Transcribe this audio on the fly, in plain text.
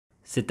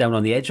Sit down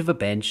on the edge of a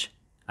bench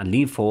and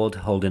lean forward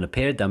holding a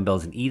pair of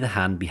dumbbells in either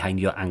hand behind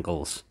your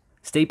ankles.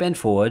 Stay bent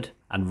forward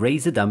and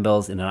raise the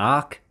dumbbells in an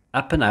arc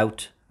up and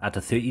out at a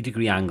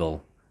 30-degree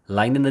angle,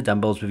 lining the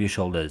dumbbells with your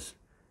shoulders.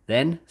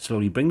 Then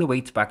slowly bring the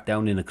weights back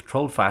down in a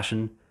controlled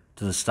fashion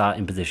to the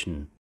starting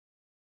position.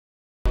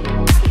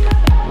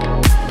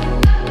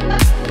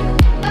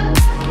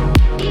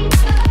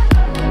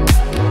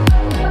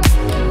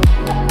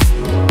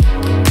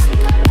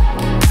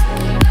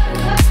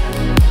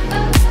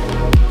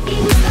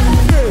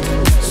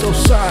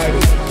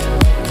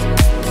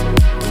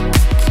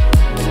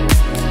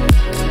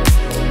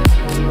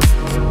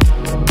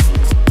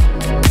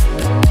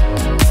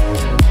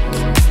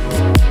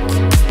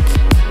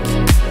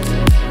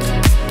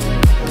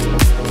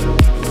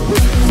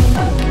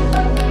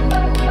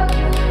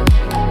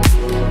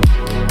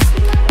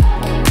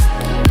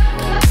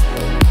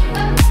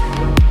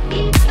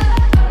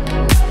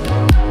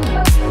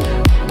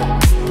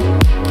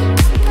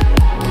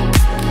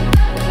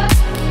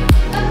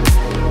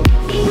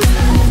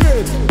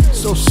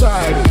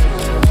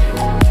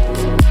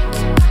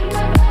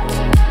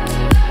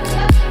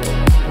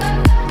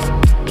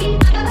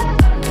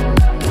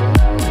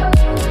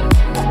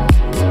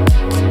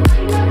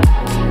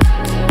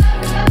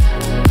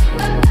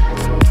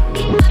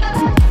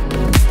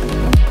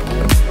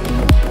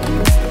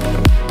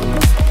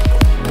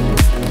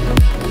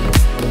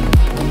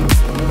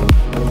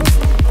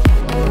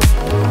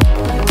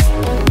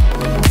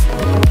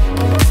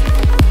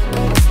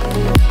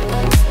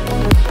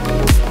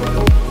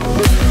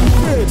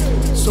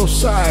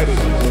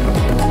 Society.